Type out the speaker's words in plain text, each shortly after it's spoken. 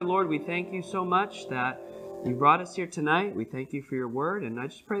Lord, we thank you so much that you brought us here tonight. We thank you for your word, and I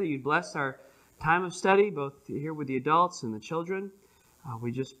just pray that you bless our time of study, both here with the adults and the children.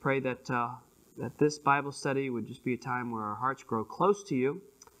 We just pray that this Bible study would just be a time where our hearts grow close to you.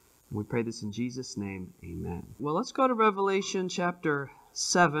 We pray this in Jesus' name. Amen. Well, let's go to Revelation chapter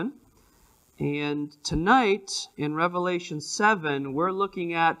 7. And tonight, in Revelation 7, we're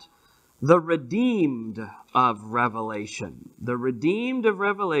looking at the redeemed of Revelation. The redeemed of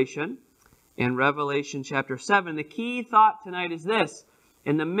Revelation in Revelation chapter 7. The key thought tonight is this.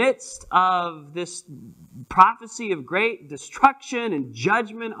 In the midst of this prophecy of great destruction and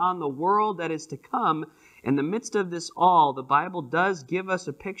judgment on the world that is to come, in the midst of this all, the Bible does give us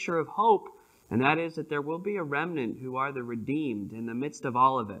a picture of hope, and that is that there will be a remnant who are the redeemed in the midst of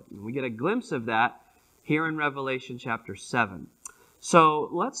all of it. And we get a glimpse of that here in Revelation chapter 7. So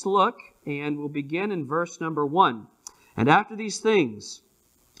let's look, and we'll begin in verse number 1. And after these things,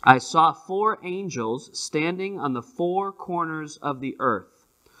 I saw 4 angels standing on the 4 corners of the earth,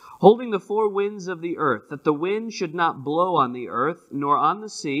 holding the 4 winds of the earth, that the wind should not blow on the earth, nor on the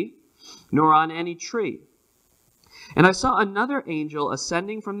sea, nor on any tree. And I saw another angel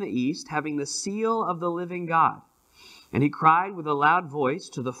ascending from the east, having the seal of the living God. And he cried with a loud voice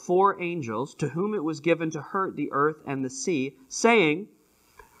to the 4 angels, to whom it was given to hurt the earth and the sea, saying,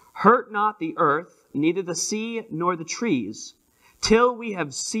 Hurt not the earth, neither the sea nor the trees, till we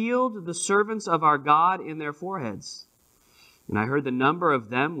have sealed the servants of our God in their foreheads. And I heard the number of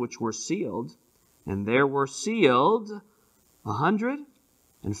them which were sealed, and there were sealed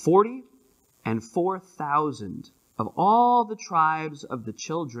 144,000 of all the tribes of the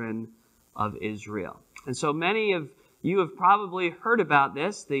children of Israel. And so many of you have probably heard about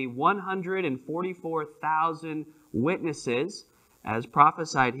this, the 144,000 witnesses as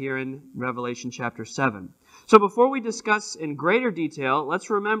prophesied here in Revelation chapter 7. So before we discuss in greater detail, let's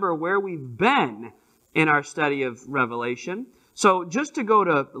remember where we've been in our study of Revelation. So just to go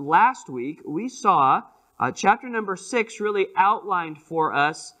to last week, we saw chapter number 6 really outlined for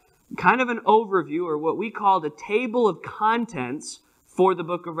us kind of an overview, or what we called a table of contents for the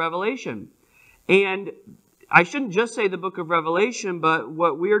book of Revelation. And I shouldn't just say the book of Revelation, but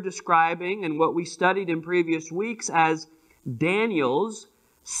what we're describing and what we studied in previous weeks as Daniel's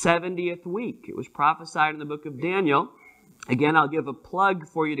 70th week. It was prophesied in the book of Daniel. Again, I'll give a plug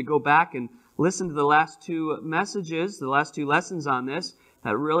for you to go back and listen to the last 2 messages, the last 2 lessons on this,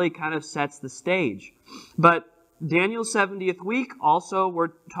 that really kind of sets the stage. But Daniel's 70th week, also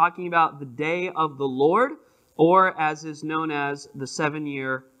we're talking about the day of the Lord, or as is known as the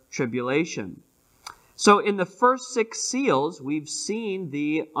 7-year tribulation. So in the first 6 seals, we've seen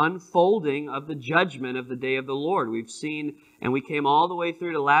the unfolding of the judgment of the day of the Lord. We've seen, and we came all the way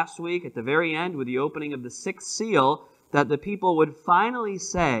through to last week at the very end with the opening of the 6th seal, that the people would finally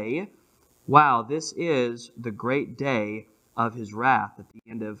say, wow, this is the great day of his wrath at the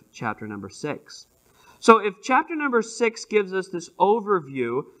end of chapter number 6. So if chapter number 6 gives us this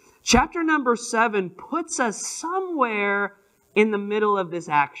overview, chapter number 7 puts us somewhere in the middle of this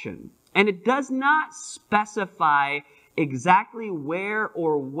action. And it does not specify exactly where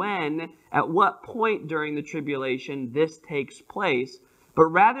or when, at what point during the tribulation this takes place, but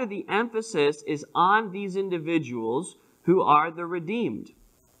rather the emphasis is on these individuals who are the redeemed.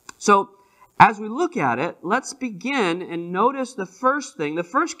 So, as we look at it, let's begin and notice the first thing. The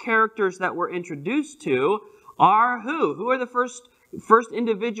first characters that we're introduced to are who? Who are the first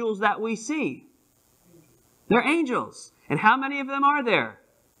individuals that we see? They're angels. And how many of them are there?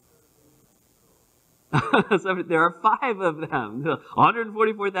 So there are 5 of them.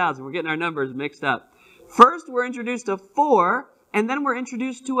 144,000. We're getting our numbers mixed up. First, we're introduced to 4, and then we're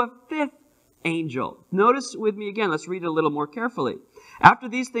introduced to a 5th angel. Notice with me again. Let's read it a little more carefully. After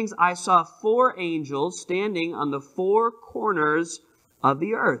these things, I saw 4 angels standing on the 4 corners of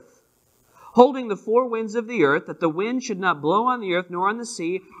the earth, holding the 4 winds of the earth, that the wind should not blow on the earth, nor on the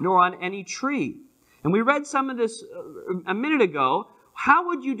sea, nor on any tree. And we read some of this a minute ago. How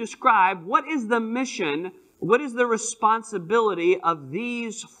would you describe what is the mission, what is the responsibility of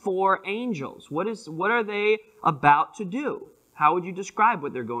these 4 angels? What are they about to do? How would you describe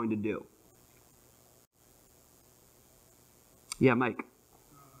what they're going to do? Yeah, Mike.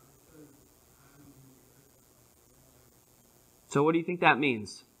 So what do you think that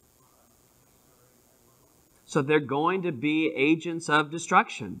means? So they're going to be agents of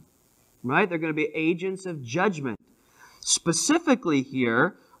destruction, right? They're going to be agents of judgment. Specifically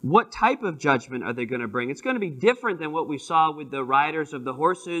here, what type of judgment are they going to bring? It's going to be different than what we saw with the riders of the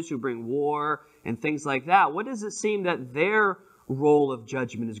horses who bring war and things like that. What does it seem that their role of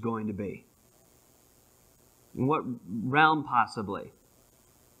judgment is going to be? In what realm possibly?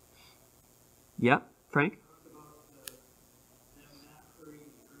 Yep, Frank?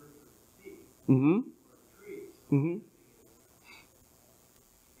 Mm-hmm. Mm-hmm.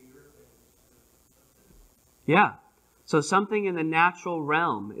 Yeah. So something in the natural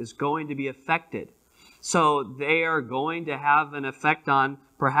realm is going to be affected. So they are going to have an effect on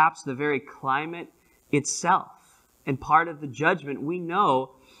perhaps the very climate itself. And part of the judgment, we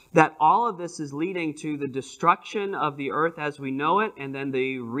know that all of this is leading to the destruction of the earth as we know it, and then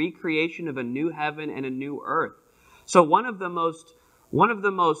the recreation of a new heaven and a new earth. So one of the most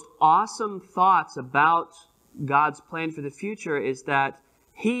awesome thoughts about God's plan for the future is that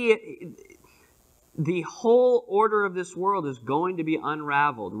the whole order of this world is going to be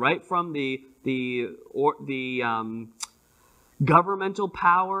unraveled, right from the governmental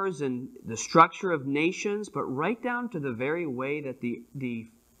powers and the structure of nations, but right down to the very way that the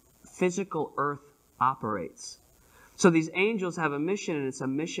physical earth operates. So these angels have a mission, and it's a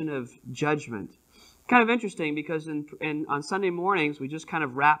mission of judgment. Kind of interesting because on Sunday mornings we just kind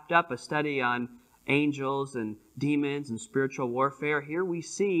of wrapped up a study on angels and demons and spiritual warfare. Here we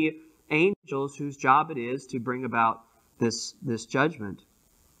see angels whose job it is to bring about this judgment.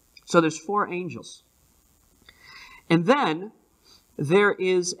 So there's 4 angels. And then there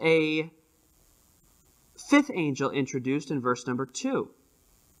is a 5th angel introduced in verse number 2.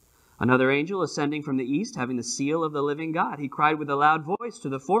 Another angel ascending from the east, having the seal of the living God. He cried with a loud voice to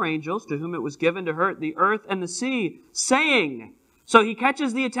the 4 angels to whom it was given to hurt the earth and the sea, saying, so he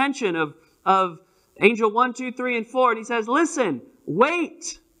catches the attention of angel 1, 2, 3, and 4, and he says, listen,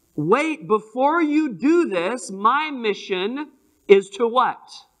 wait, before you do this, my mission is to what?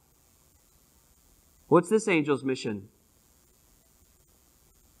 What's this angel's mission?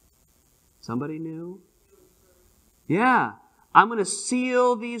 Somebody knew? Yeah. I'm going to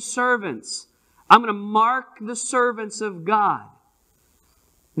seal these servants. I'm going to mark the servants of God.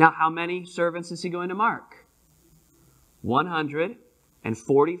 Now, how many servants is he going to mark?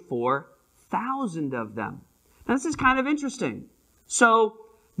 144,000 of them. Now, this is kind of interesting. So,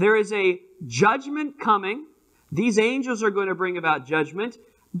 there is a judgment coming. These angels are going to bring about judgment.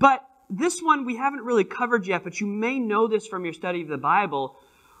 But this one we haven't really covered yet, but you may know this from your study of the Bible.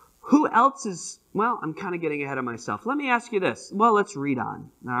 Who else is... Well, I'm kind of getting ahead of myself. Let me ask you this. Well, let's read on.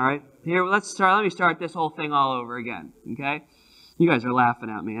 All right? Here, let me start this whole thing all over again. Okay? You guys are laughing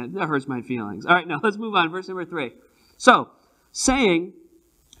at me. That hurts my feelings. All right, now let's move on. Verse number 3. So, saying,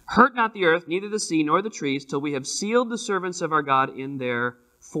 hurt not the earth, neither the sea, nor the trees, till we have sealed the servants of our God in their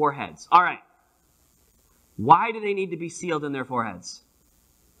foreheads. All right. Why do they need to be sealed in their foreheads?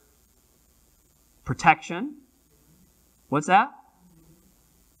 Protection. What's that?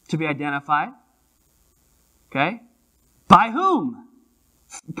 To be identified. Okay? By whom?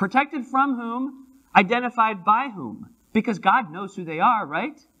 Protected from whom? Identified by whom? Because God knows who they are,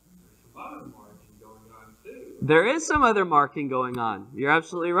 right? There is some other marking going on. You're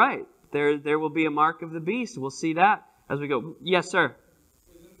absolutely right. There will be a mark of the beast. We'll see that as we go. Yes, sir.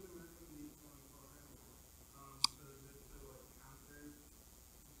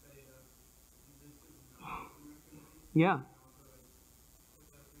 Yeah.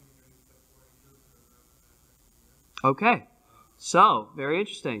 Okay. So, very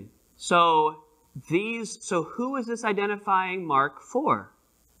interesting. So who is this identifying mark for?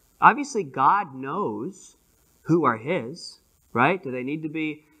 Obviously, God knows who are His, right? Do they need to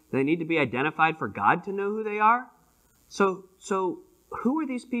be identified for God to know who they are? So who are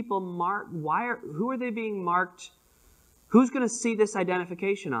these people marked? Who are they being marked? Who's going to see this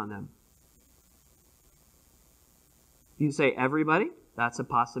identification on them? You say everybody. That's a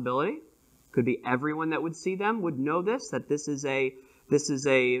possibility. Could be everyone that would see them would know this, that this is a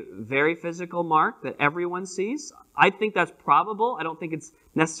very physical mark that everyone sees. I think that's probable. I don't think it's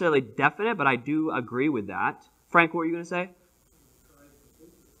necessarily definite, but I do agree with that. Frank, what were you going to say?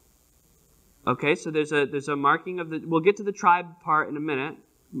 Okay, so there's a marking of the... We'll get to the tribe part in a minute.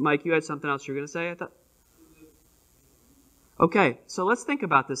 Mike, you had something else you were going to say, I thought? Okay, so let's think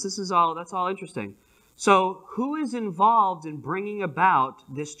about this. That's all interesting. So, who is involved in bringing about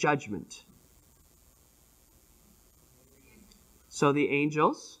this judgment? So the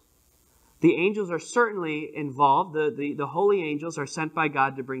angels. The angels are certainly involved. The holy angels are sent by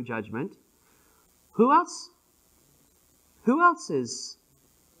God to bring judgment. Who else? Who else is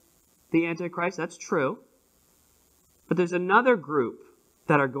the Antichrist? That's true. But there's another group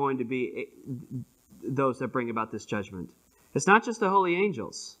that are going to be those that bring about this judgment. It's not just the holy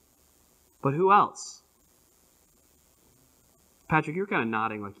angels. But who else? Patrick, you're kind of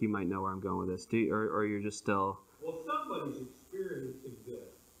nodding like you might know where I'm going with this. Or you're just still... Well, somebody's experiencing the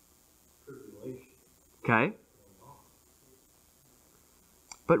tribulation. Okay.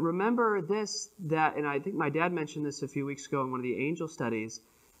 But remember this, that, and I think my dad mentioned this a few weeks ago in one of the angel studies,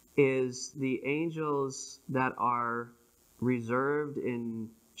 is the angels that are reserved in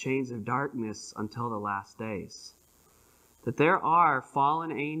chains of darkness until the last days. That there are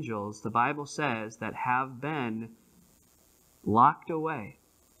fallen angels, the Bible says, that have been locked away.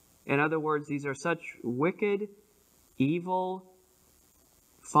 In other words, these are such wicked, evil,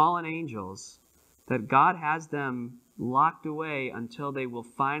 fallen angels that God has them locked away until they will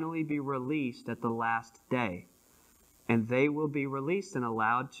finally be released at the last day. And they will be released and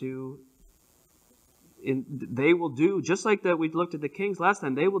allowed to, they will do, just like that we looked at the kings last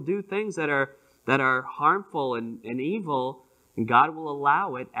time, they will do things that are harmful and evil, and God will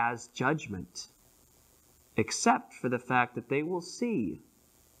allow it as judgment. Except for the fact that they will see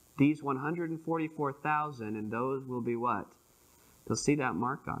these 144,000, and those will be what? They'll see that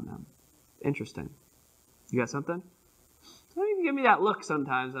mark on them. Interesting. You got something? Don't even give me that look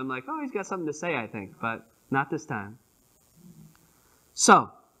sometimes. I'm like, oh, he's got something to say, I think, but not this time. So,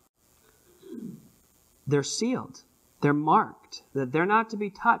 they're sealed. They're marked. That they're not to be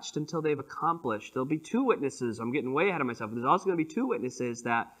touched until they've accomplished. There'll be two witnesses. I'm getting way ahead of myself. There's also going to be two witnesses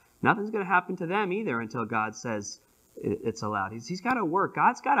that nothing's going to happen to them either until God says it's allowed. He's got a work.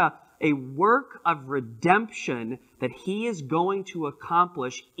 God's got a work of redemption that He is going to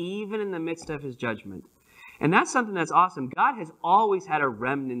accomplish even in the midst of His judgment. And that's something that's awesome. God has always had a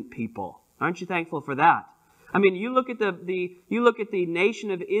remnant people. Aren't you thankful for that? I mean, you look at the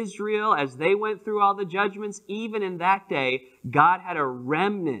nation of Israel as they went through all the judgments. Even in that day, God had a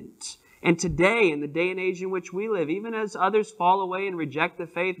remnant. And today, in the day and age in which we live, even as others fall away and reject the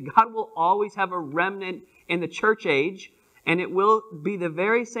faith, God will always have a remnant in the church age. And it will be the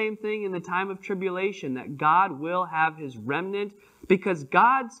very same thing in the time of tribulation, that God will have His remnant, because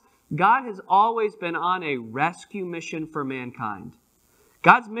God has always been on a rescue mission for mankind.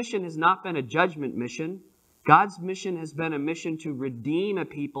 God's mission has not been a judgment mission. God's mission has been a mission to redeem a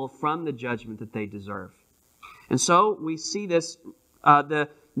people from the judgment that they deserve. And so we see this, the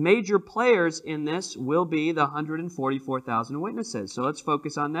major players in this will be the 144,000 witnesses. So let's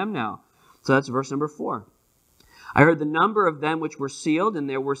focus on them now. So that's verse number 4. I heard the number of them which were sealed, and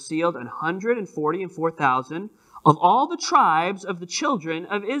there were sealed 144,000 of all the tribes of the children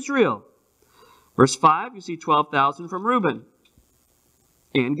of Israel. Verse 5, you see 12,000 from Reuben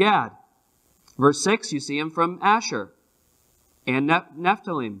and Gad. Verse 6, you see him from Asher and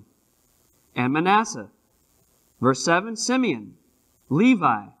Nephthalim and Manasseh. Verse 7, Simeon,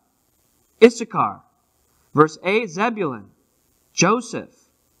 Levi, Issachar. Verse 8, Zebulun, Joseph,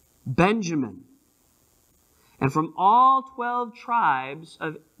 Benjamin. And from all 12 tribes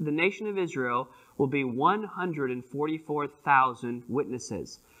of the nation of Israel will be 144,000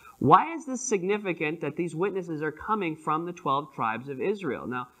 witnesses. Why is this significant that these witnesses are coming from the 12 tribes of Israel?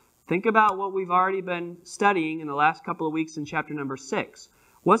 Now, think about what we've already been studying in the last couple of weeks in chapter number 6.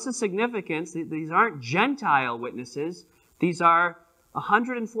 What's the significance? These aren't Gentile witnesses. These are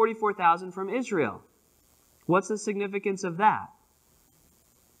 144,000 from Israel. What's the significance of that?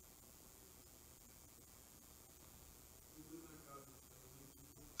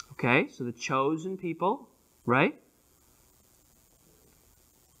 Okay, so the chosen people, right?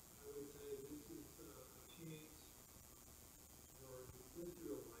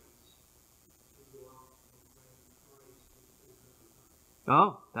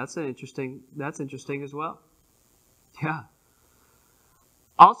 Oh, that's interesting as well. Yeah.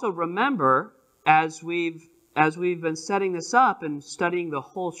 Also remember, as we've been setting this up and studying the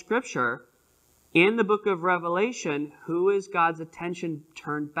whole Scripture, in the book of Revelation, who is God's attention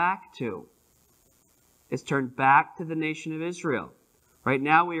turned back to? It's turned back to the nation of Israel. Right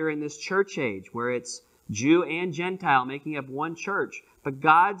now we are in this church age where it's Jew and Gentile making up one church. But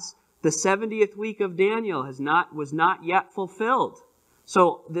the 70th week of Daniel was not yet fulfilled.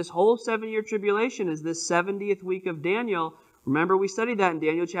 So this whole 7-year tribulation is this 70th week of Daniel. Remember, we studied that in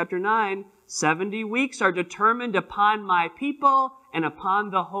Daniel chapter 9. 70 weeks are determined upon my people and upon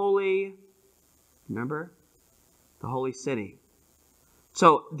the holy, remember? The holy city.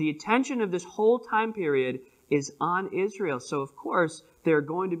 So the attention of this whole time period is on Israel. So of course, there are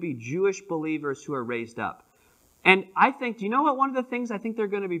going to be Jewish believers who are raised up. And I think, do you know what one of the things I think they're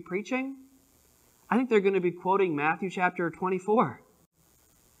going to be preaching? I think they're going to be quoting Matthew chapter 24.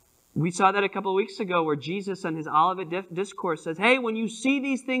 We saw that a couple of weeks ago where Jesus on His Olivet Discourse says, hey, when you see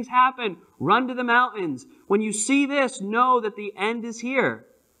these things happen, run to the mountains. When you see this, know that the end is here.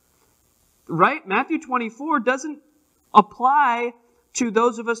 Right? Matthew 24 doesn't apply to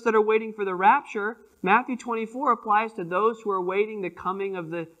those of us that are waiting for the rapture. Matthew 24 applies to those who are waiting the coming of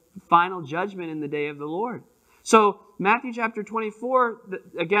the final judgment in the day of the Lord. So Matthew chapter 24,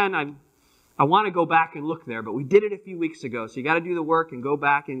 again, I want to go back and look there, but we did it a few weeks ago. So you got to do the work and go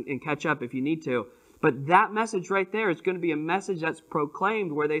back and catch up if you need to. But that message right there is going to be a message that's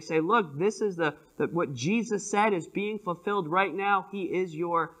proclaimed where they say, look, this is what Jesus said is being fulfilled right now. He is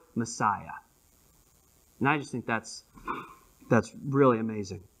your Messiah. And I just think that's really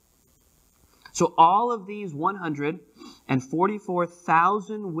amazing. So all of these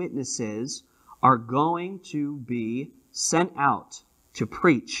 144,000 witnesses are going to be sent out to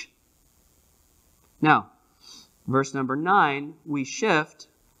preach. Now, verse number 9, we shift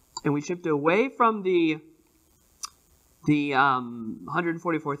away from the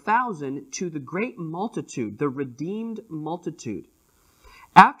 144,000 to the great multitude, the redeemed multitude.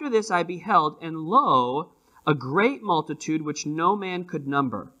 After this I beheld, and lo, a great multitude which no man could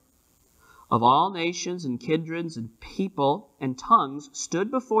number, of all nations and kindreds and people and tongues,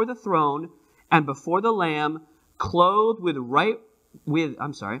 stood before the throne and before the Lamb, clothed with white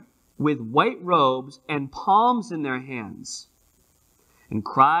robes and palms in their hands, and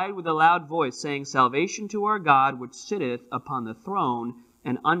cried with a loud voice, saying, Salvation to our God, which sitteth upon the throne,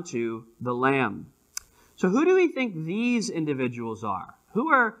 and unto the Lamb. So who do we think these individuals are? Who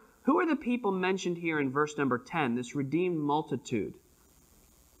are the people mentioned here in verse number 10, this redeemed multitude?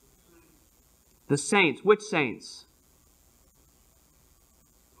 The saints. Which saints?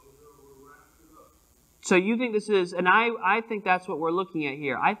 So you think this is, and I think that's what we're looking at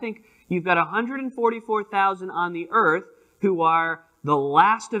here. I think you've got 144,000 on the earth who are the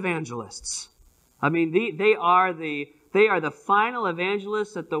last evangelists. I mean, they are the final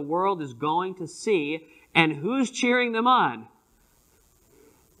evangelists that the world is going to see. And who's cheering them on?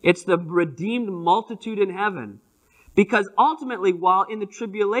 It's the redeemed multitude in heaven. Because ultimately, while in the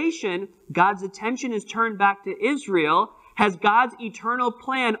tribulation, God's attention is turned back to Israel, has God's eternal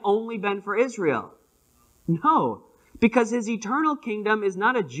plan only been for Israel? No. Because His eternal kingdom is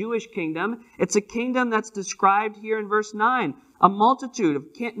not a Jewish kingdom. It's a kingdom that's described here in verse 9. A multitude of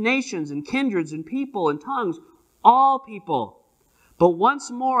nations and kindreds and people and tongues. All people. But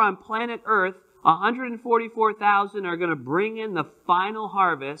once more on planet Earth, 144,000 are going to bring in the final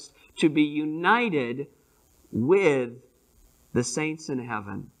harvest to be united with the saints in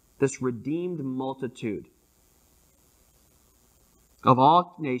heaven. This redeemed multitude of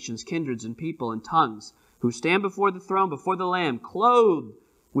all nations, kindreds, and people and tongues, who stand before the throne, before the Lamb, clothed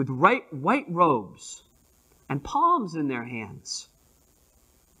with white robes and palms in their hands,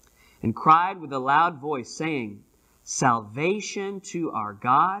 and cried with a loud voice, saying, Salvation to our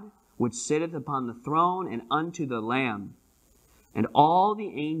God, which sitteth upon the throne, and unto the Lamb. And all the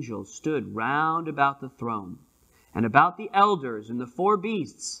angels stood round about the throne, and about the elders and the four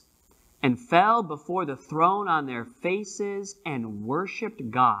beasts, and fell before the throne on their faces, and worshipped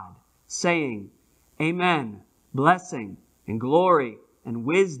God, saying, Amen, blessing, and glory, and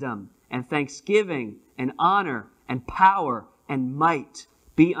wisdom, and thanksgiving, and honor, and power, and might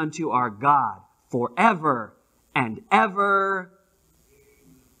be unto our God forever and ever.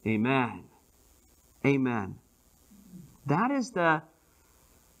 Amen. Amen.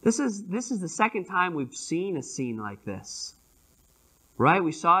 This is the second time we've seen a scene like this. Right?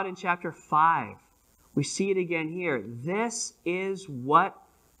 We saw it in chapter 5. We see it again here. This is what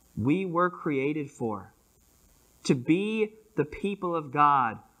we were created for. To be the people of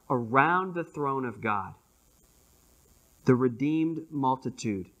God around the throne of God. The redeemed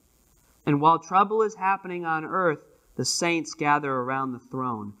multitude. And while trouble is happening on earth, the saints gather around the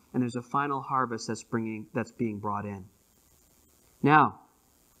throne, and there's a final harvest that's being brought in. Now,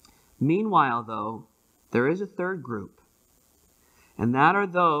 meanwhile, though, there is a third group, and that are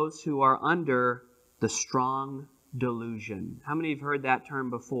those who are under the strong delusion. How many have heard that term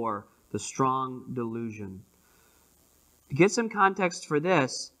before? The strong delusion. To get some context for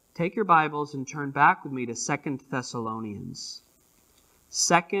this, take your Bibles and turn back with me to 2 Thessalonians.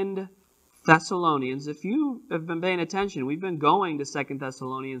 2 Thessalonians, if you have been paying attention, we've been going to 2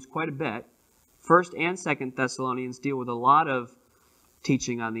 Thessalonians quite a bit. 1 and 2 Thessalonians deal with a lot of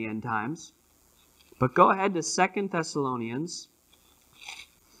teaching on the end times. But go ahead to 2 Thessalonians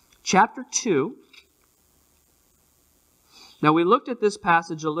chapter 2. Now we looked at this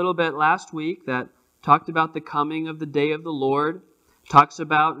passage a little bit last week that talked about the coming of the day of the Lord. Talks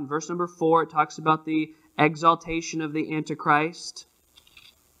about, in verse number 4, it talks about the exaltation of the Antichrist.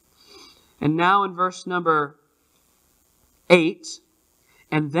 And now in verse number 8,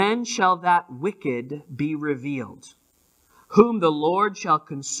 and then shall that wicked be revealed, whom the Lord shall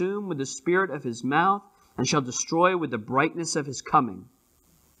consume with the spirit of his mouth, and shall destroy with the brightness of his coming.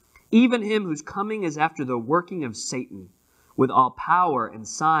 Even him whose coming is after the working of Satan, with all power and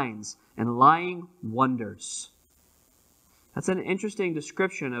signs and lying wonders. That's an interesting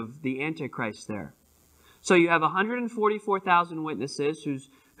description of the Antichrist there. So you have 144,000 witnesses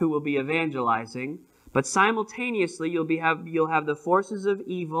who will be evangelizing, but simultaneously you'll have the forces of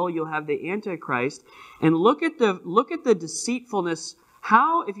evil, you'll have the Antichrist, and look at the deceitfulness.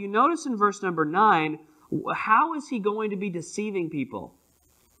 How, if you notice in verse number 9, how is he going to be deceiving people?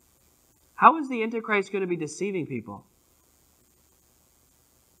 How is the Antichrist going to be deceiving people?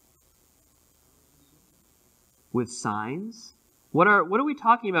 With signs? What are we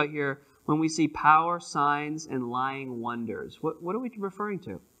talking about here when we see power, signs, and lying wonders? What are we referring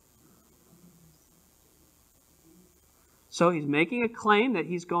to? So he's making a claim that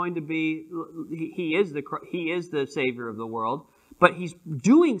he's going to be, he is the Savior of the world, but he's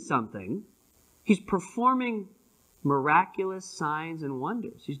doing something. He's performing miraculous signs and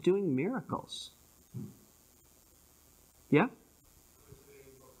wonders. He's doing miracles. Yeah?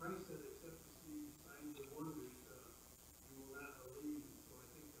 Christ said, except to see signs and wonders, you will not believe. So I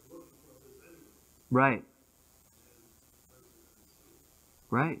think they're looking for this anyway. Right.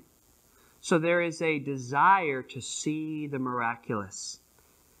 Right. So there is a desire to see the miraculous.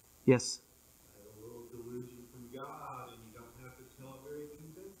 Yes? A little delusion from God, and you don't have to tell a very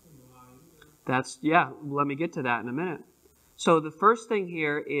convincing lie. Let me get to that in a minute. So the first thing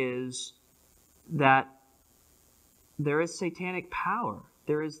here is that there is satanic power.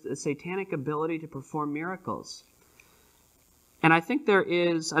 There is a satanic ability to perform miracles. And I think there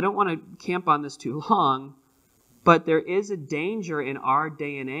is, I don't want to camp on this too long, but there is a danger in our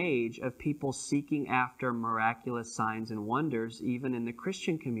day and age of people seeking after miraculous signs and wonders, even in the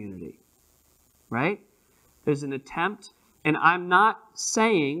Christian community. Right? There's an attempt, and I'm not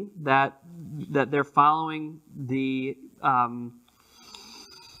saying that they're following the...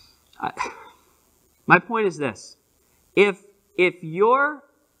 my point is this. If your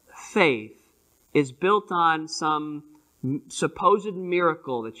faith is built on some supposed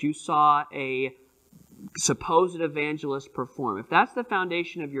miracle that you saw a supposed evangelist perform, if that's the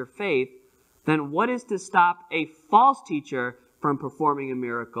foundation of your faith, then what is to stop a false teacher from performing a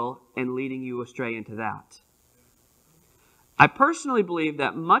miracle and leading you astray into that? I personally believe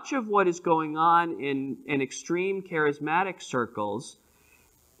that much of what is going on in extreme charismatic circles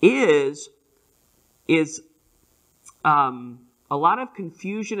is a lot of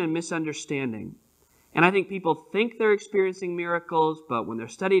confusion and misunderstanding. And I think people think they're experiencing miracles, but when they're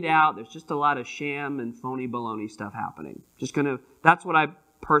studied out, there's just a lot of sham and phony baloney stuff happening. That's what I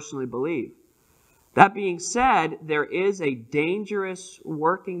personally believe. That being said, there is a dangerous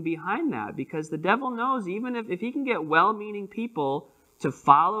working behind that, because the devil knows even if he can get well-meaning people to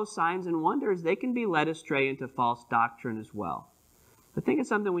follow signs and wonders, they can be led astray into false doctrine as well. I think it's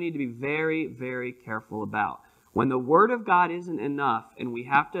something we need to be very, very careful about. When the Word of God isn't enough and we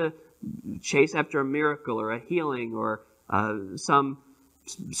have to chase after a miracle or a healing or some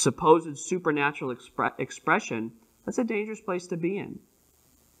supposed supernatural expression, that's a dangerous place to be in.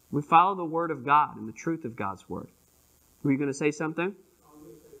 We follow the Word of God and the truth of God's Word. Were you going to say something? I'm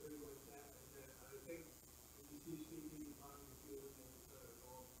going to say things like that, and I think if you see speaking and talking to people that are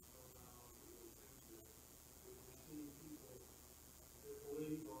all around you're seeing people that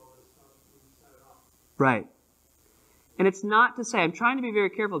believe all this stuff being set up. Right. And it's not to say, I'm trying to be very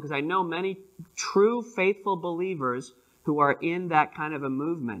careful because I know many true faithful believers who are in that kind of a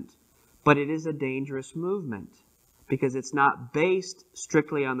movement. But it is a dangerous movement because it's not based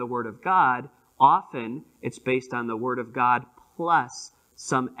strictly on the Word of God. Often it's based on the Word of God plus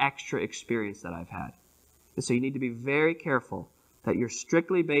some extra experience that I've had. And so you need to be very careful that you're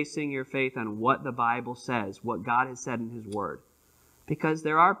strictly basing your faith on what the Bible says, what God has said in His Word. Because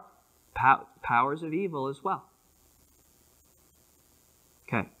there are powers of evil as well.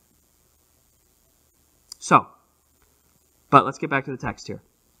 Okay. So, but let's get back to the text here.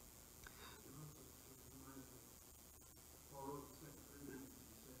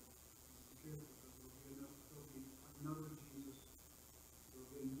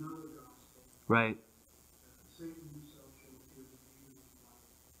 Right. Satan himself shall appear to the angels of light,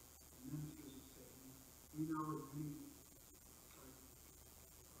 and ministers of Satan. We know of many,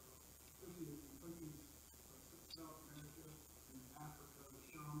 especially in countries like South America and Africa, the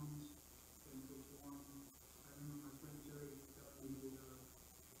shamans can perform. I remember my friend Jerry got me with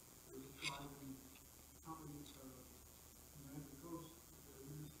there's a tribe in Atlantic Coast that they're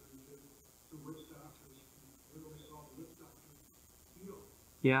ministering to witch doctors. Literally saw the witch doctor heal.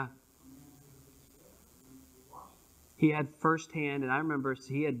 Yeah. He had firsthand, and I remember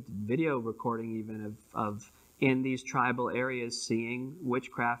he had video recording even of in these tribal areas seeing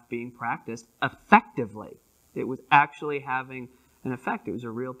witchcraft being practiced effectively. It was actually having an effect. It was a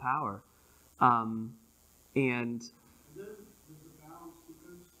real power. And And then there's a balance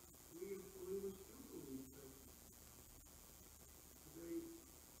because we as believers do believe that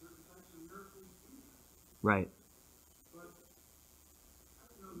certain types of miracles do happen. right, But I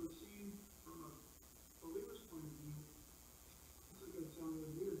don't know, it seems from a believer's point of view, this is going to sound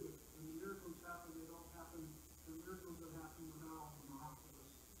really weird, but when the miracles happen, they don't happen, the miracles that happen without all the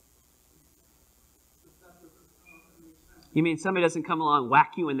miraculous. If that makes sense. you mean somebody doesn't come along,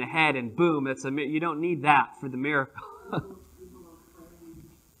 whack you in the head, and boom, you don't need that for the miracle. People are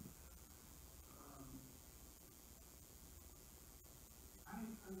praying. I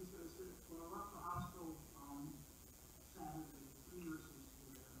was going to say, when I left the hospital on Saturday, 3 nurses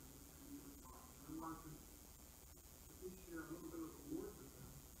were there, and we were talking. I wanted to at least share a little bit of the Lord with them.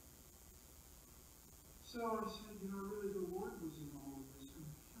 So I said, really the Lord was in all of this. And,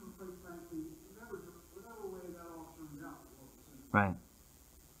 quite frankly, whatever way that all turned out, the Lord was in it. Right,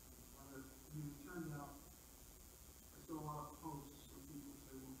 But, it turned out, I saw a lot of posts where people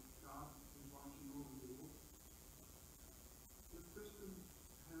say, well, God is watching over you. If Kristen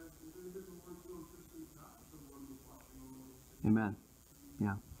had, if they didn't want to do Kristen, God, the Lord was watching over you. amen.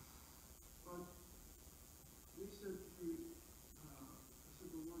 Yeah, But we said, I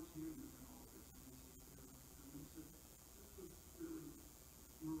said, the Lord's hand is in all of this. And we said, this was really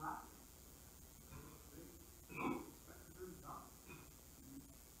miraculous. They expected her to die.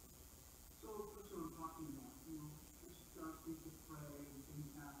 So that's what I'm talking about. Just God's people pray and things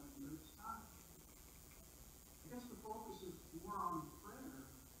happen, but it's not. I guess the focus is more on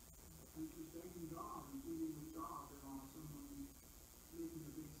prayer and just begging God and pleading with God than on someone making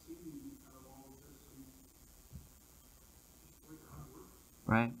a big scene out of all of this and just the way God works.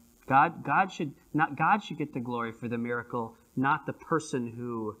 right. God should get the glory for the miracle, not the person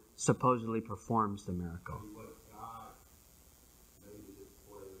who supposedly performs the miracle. What God made it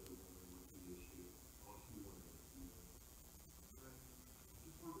display of the woman with the issue. All she wanted was to know.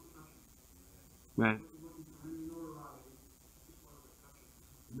 Just wanted to touch him. Right, Wasn't looking for any notoriety. Just wanted to touch him.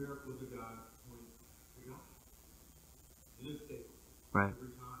 The miracles of God point to God. In this case, right.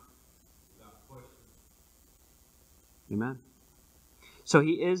 every time, without question. Amen. So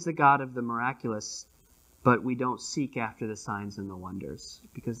he is the God of the miraculous, but we don't seek after the signs and the wonders,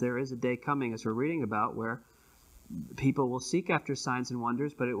 because there is a day coming, as we're reading about, where people will seek after signs and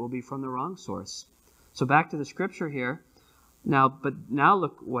wonders, but it will be from the wrong source. So back to the scripture here. Now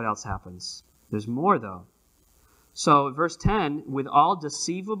look what else happens. There's more, though. So verse 10, with all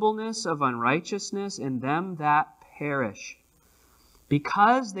deceivableness of unrighteousness in them that perish,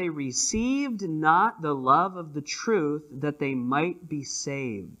 because they received not the love of the truth, that they might be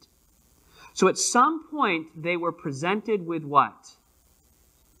saved. So at some point they were presented with what?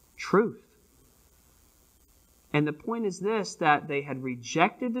 Truth. And the point is this, that they had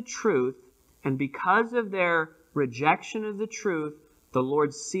rejected the truth, and because of their rejection of the truth, the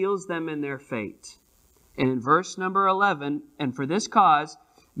Lord seals them in their fate. And in verse number 11, and for this cause,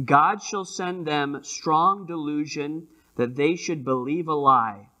 God shall send them strong delusion, that they should believe a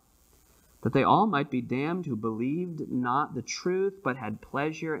lie, that they all might be damned who believed not the truth, but had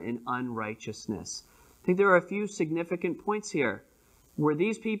pleasure in unrighteousness. I think there are a few significant points here. Were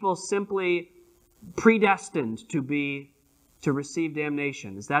these people simply predestined to receive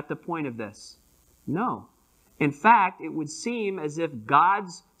damnation? Is that the point of this? No. In fact, it would seem as if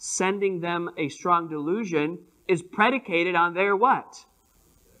God's sending them a strong delusion is predicated on their what?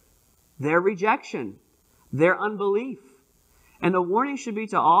 Their rejection, their unbelief. And the warning should be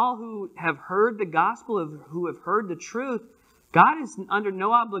to all who have heard the gospel, who have heard the truth. God is under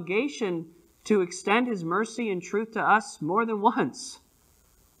no obligation to extend His mercy and truth to us more than once.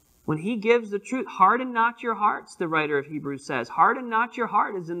 When He gives the truth, harden not your hearts, the writer of Hebrews says. Harden not your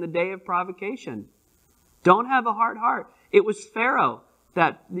heart as in the day of provocation. Don't have a hard heart. It was Pharaoh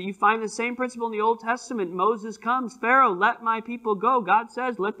that you find the same principle in the Old Testament. Moses comes, Pharaoh, let my people go. God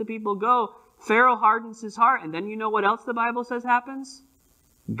says, let the people go. Pharaoh hardens his heart. And then you know what else the Bible says happens?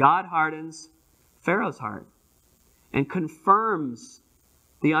 God hardens Pharaoh's heart and confirms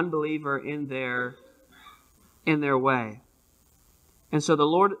the unbeliever in their way. And so the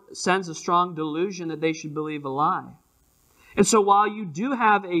Lord sends a strong delusion that they should believe a lie. And so while you do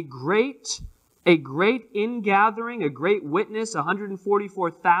have a great ingathering, a great witness,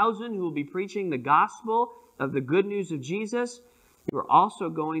 144,000 who will be preaching the gospel of the good news of Jesus, you're also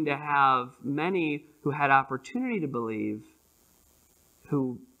going to have many who had opportunity to believe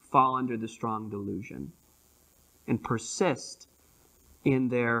who fall under the strong delusion and persist in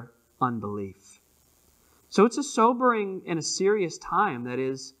their unbelief. So it's a sobering and a serious time that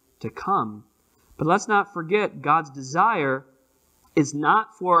is to come. But let's not forget, God's desire is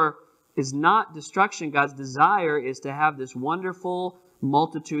not for is not destruction. God's desire is to have this wonderful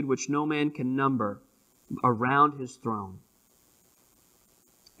multitude which no man can number around his throne.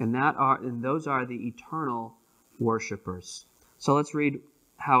 And those are the eternal worshipers. So let's read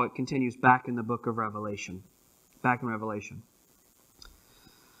how it continues back in the book of Revelation. Back in Revelation.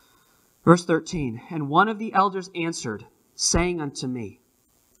 Verse 13, and one of the elders answered, saying unto me,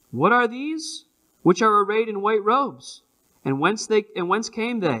 what are these which are arrayed in white robes? And whence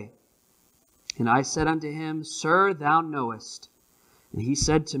came they? And I said unto him, Sir, thou knowest. And he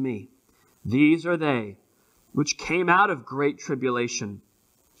said to me, these are they which came out of great tribulation,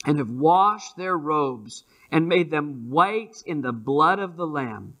 and have washed their robes, and made them white in the blood of the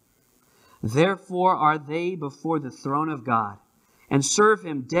Lamb. Therefore are they before the throne of God, and serve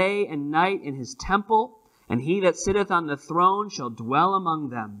him day and night in his temple, and he that sitteth on the throne shall dwell among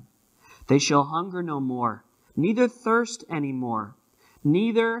them. They shall hunger no more, neither thirst any more,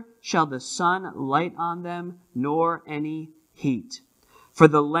 neither shall the sun light on them, nor any heat. For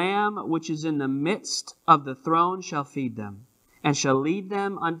the Lamb which is in the midst of the throne shall feed them, and shall lead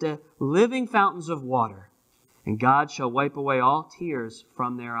them unto living fountains of water, and God shall wipe away all tears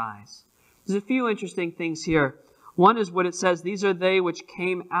from their eyes. There's a few interesting things here. One is what it says, these are they which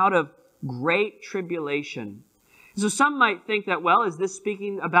came out of great tribulation. So some might think that, well, is this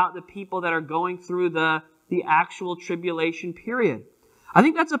speaking about the people that are going through the actual tribulation period? I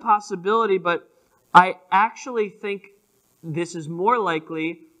think that's a possibility, but I actually think this is more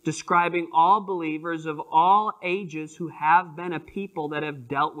likely describing all believers of all ages who have been a people that have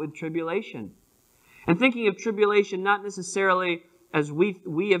dealt with tribulation. And thinking of tribulation not necessarily as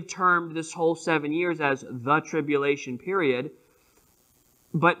we have termed this whole 7 years as the tribulation period,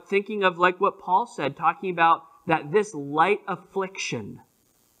 but thinking of like what Paul said, talking about that this light affliction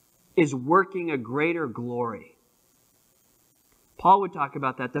is working a greater glory. Paul would talk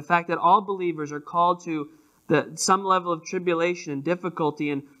about that. The fact that all believers are called to some level of tribulation and difficulty,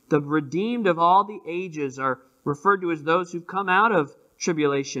 and the redeemed of all the ages are referred to as those who've come out of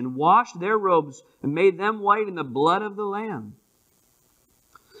tribulation, washed their robes, and made them white in the blood of the Lamb.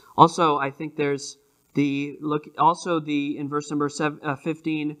 Also, I think there's in verse number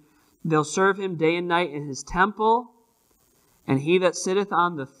 15, they'll serve him day and night in his temple, and he that sitteth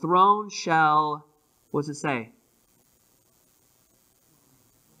on the throne shall, what's it say?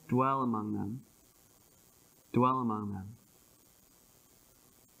 Dwell among them. Dwell among them.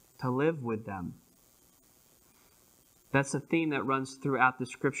 To live with them. That's a theme that runs throughout the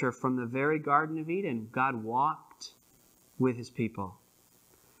Scripture. From the very Garden of Eden, God walked with his people.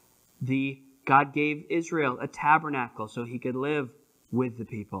 God gave Israel a tabernacle so he could live with the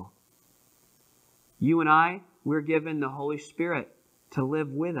people. You and I, we're given the Holy Spirit to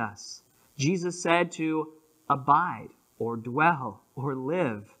live with us. Jesus said to abide or dwell or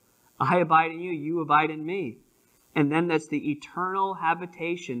live. I abide in you, you abide in me. And then that's the eternal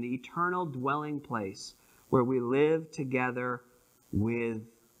habitation, the eternal dwelling place where we live together with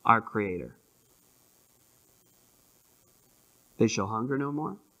our Creator. They shall hunger no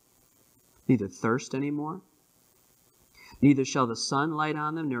more, neither thirst any more, neither shall the sun light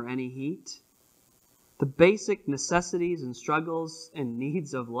on them, nor any heat. The basic necessities and struggles and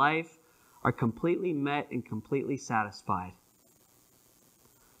needs of life are completely met and completely satisfied.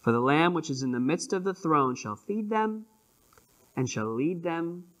 For the Lamb which is in the midst of the throne shall feed them, and shall lead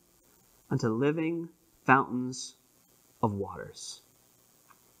them unto living fountains of waters.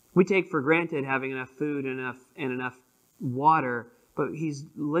 We take for granted having enough food and enough water, but he's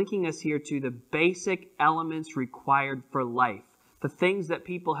linking us here to the basic elements required for life. The things that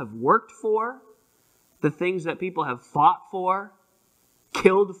people have worked for, the things that people have fought for,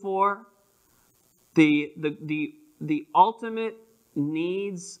 killed for, the ultimate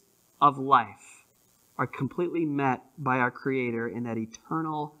needs of life are completely met by our Creator in that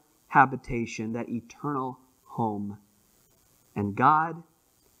eternal habitation, that eternal home. And God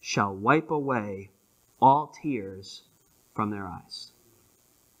shall wipe away all tears from their eyes.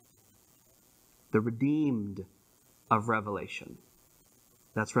 The redeemed of Revelation.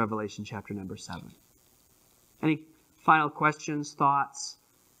 That's Revelation chapter number 7. Any final questions, thoughts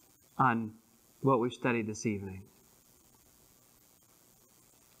on what we've studied this evening?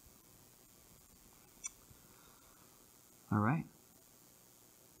 All right.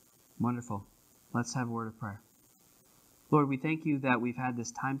 Wonderful. Let's have a word of prayer. Lord, we thank you that we've had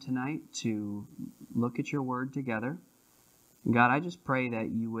this time tonight to look at your word together. And God, I just pray that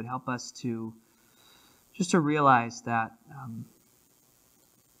you would help us to realize that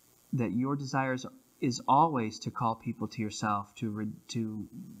that your desires is always to call people to yourself, to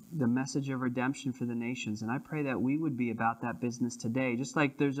the message of redemption for the nations. And I pray that we would be about that business today. Just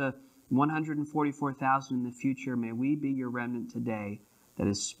like there's a 144,000 in the future, may we be your remnant today that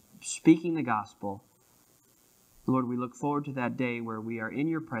is speaking the gospel. Lord, we look forward to that day where we are in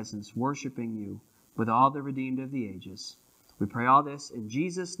your presence, worshiping you with all the redeemed of the ages. We pray all this in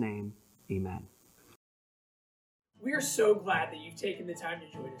Jesus' name. Amen. We are so glad that you've taken the time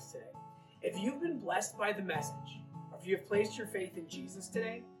to join us today. If you've been blessed by the message, or if you have placed your faith in Jesus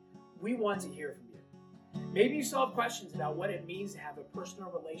today, we want to hear from you. Maybe you still have questions about what it means to have a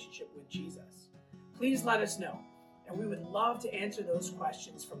personal relationship with Jesus. Please let us know, and we would love to answer those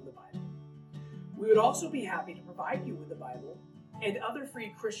questions from the Bible. We would also be happy to provide you with the Bible and other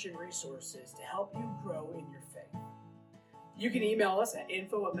free Christian resources to help you grow in your faith. You can email us at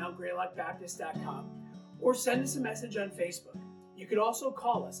info@mountgreylockbaptist.com or send us a message on Facebook. You can also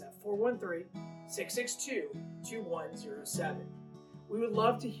call us at 413-662-2107. We would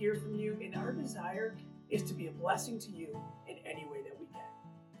love to hear from you, and our desire is to be a blessing to you in any way that we can.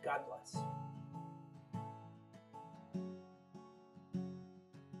 God bless.